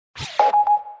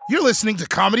You're listening to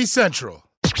Comedy Central.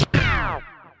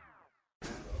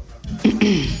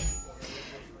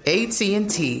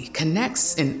 AT&T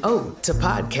connects an ode to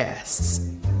podcasts.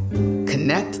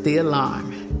 Connect the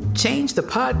alarm. Change the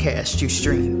podcast you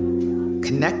stream.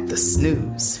 Connect the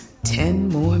snooze. 10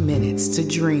 more minutes to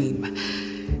dream.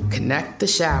 Connect the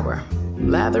shower.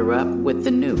 Lather up with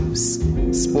the news.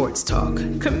 Sports talk,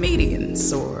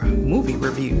 comedians, or movie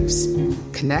reviews.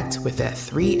 Connect with that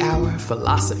 3-hour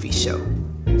philosophy show.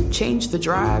 Change the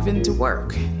drive into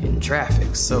work in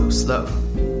traffic so slow.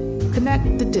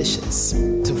 Connect the dishes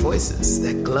to voices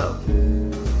that glow.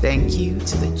 Thank you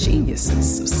to the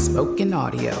geniuses of spoken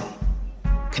audio.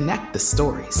 Connect the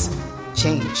stories.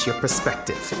 Change your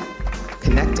perspective.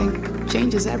 Connecting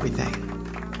changes everything.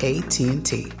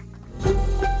 AT&T.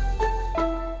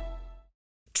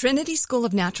 Trinity School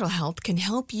of Natural Health can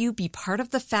help you be part of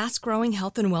the fast-growing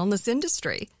health and wellness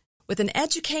industry. With an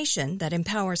education that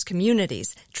empowers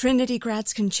communities, Trinity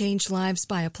grads can change lives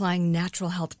by applying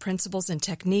natural health principles and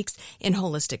techniques in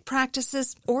holistic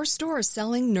practices or stores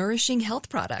selling nourishing health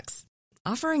products.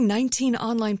 Offering 19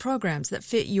 online programs that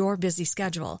fit your busy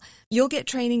schedule, you'll get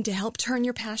training to help turn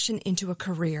your passion into a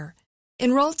career.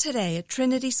 Enroll today at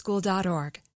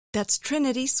trinityschool.org. That's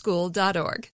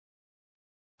trinityschool.org.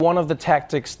 One of the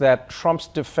tactics that Trump's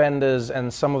defenders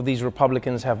and some of these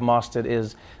Republicans have mastered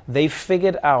is they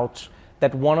figured out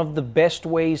that one of the best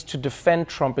ways to defend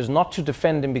Trump is not to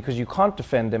defend him because you can't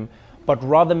defend him, but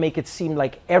rather make it seem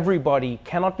like everybody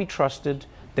cannot be trusted,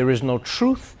 there is no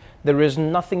truth, there is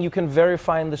nothing you can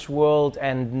verify in this world,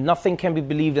 and nothing can be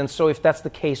believed, and so if that's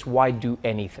the case, why do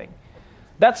anything?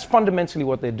 That's fundamentally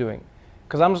what they're doing.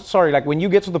 Because I'm sorry, like when you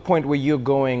get to the point where you're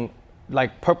going,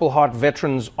 like Purple Heart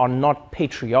veterans are not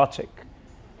patriotic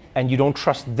and you don't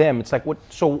trust them. It's like, what?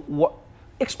 So what?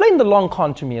 Explain the long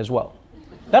con to me as well.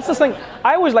 That's the thing.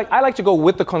 I like to go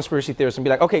with the conspiracy theorists and be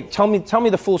like, okay, tell me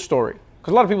the full story.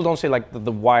 Because a lot of people don't say like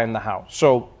the why and the how.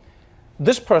 So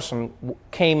this person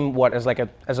came as a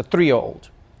 3-year-old.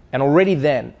 And already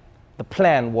then the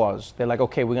plan was, they're like,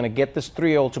 okay, we're going to get this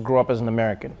 3-year-old to grow up as an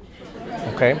American.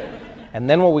 Okay? And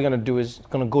then what we're going to do is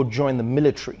going to go join the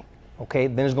military. Okay,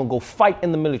 then he's going to go fight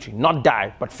in the military. Not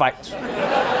die, but fight.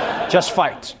 Just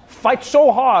fight. Fight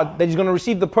so hard that he's going to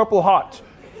receive the Purple Heart,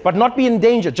 but not be in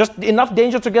danger. Just enough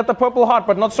danger to get the Purple Heart,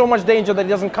 but not so much danger that he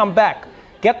doesn't come back.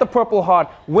 Get the Purple Heart,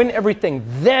 win everything,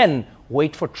 then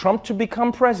wait for Trump to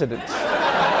become president.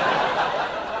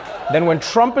 Then when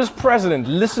Trump is president,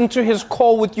 listen to his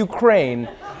call with Ukraine,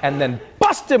 and then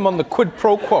bust him on the quid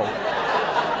pro quo.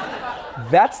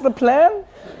 That's the plan?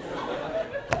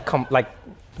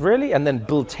 Really? And then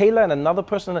Bill Taylor and another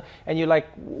person, and you're like,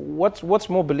 what's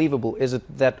more believable? Is it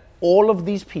that all of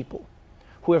these people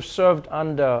who have served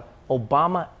under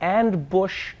Obama and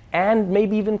Bush and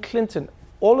maybe even Clinton,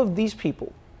 all of these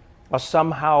people are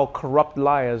somehow corrupt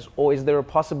liars, or is there a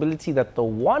possibility that the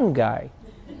one guy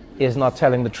is not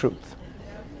telling the truth?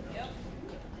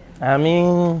 I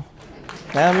mean...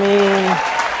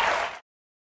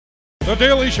 The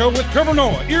Daily Show with Trevor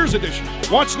Noah, Ears Edition.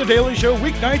 Watch The Daily Show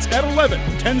weeknights at 11,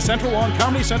 10 Central on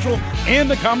Comedy Central and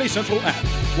the Comedy Central app.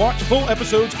 Watch full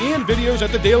episodes and videos at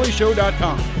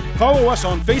thedailyshow.com. Follow us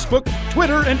on Facebook,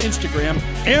 Twitter, and Instagram,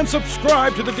 and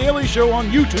subscribe to The Daily Show on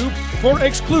YouTube for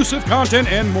exclusive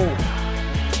content and more.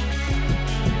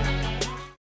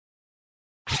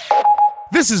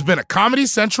 This has been a Comedy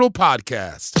Central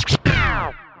podcast.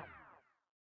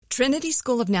 Trinity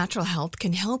School of Natural Health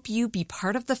can help you be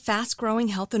part of the fast-growing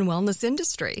health and wellness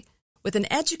industry. With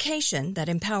an education that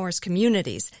empowers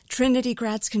communities, Trinity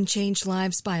grads can change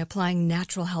lives by applying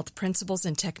natural health principles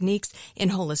and techniques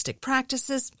in holistic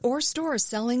practices or stores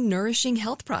selling nourishing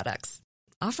health products.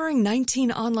 Offering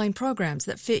 19 online programs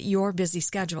that fit your busy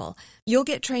schedule, you'll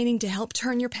get training to help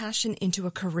turn your passion into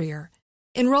a career.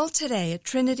 Enroll today at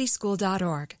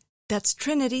trinityschool.org. That's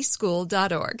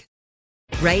trinityschool.org.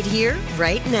 Right here,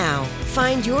 right now.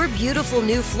 Find your beautiful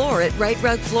new floor at Right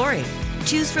Rug Flooring.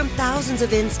 Choose from thousands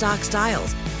of in-stock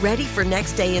styles, ready for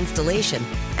next day installation,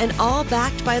 and all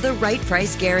backed by the right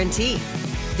price guarantee.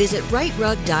 Visit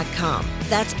rightrug.com.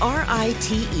 That's RITERUG.com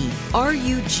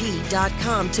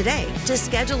today to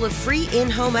schedule a free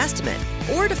in-home estimate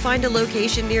or to find a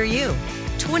location near you.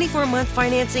 24-month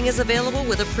financing is available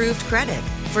with approved credit.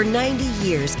 For 90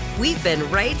 years, we've been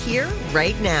right here,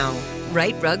 right now.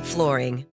 Right Rug Flooring.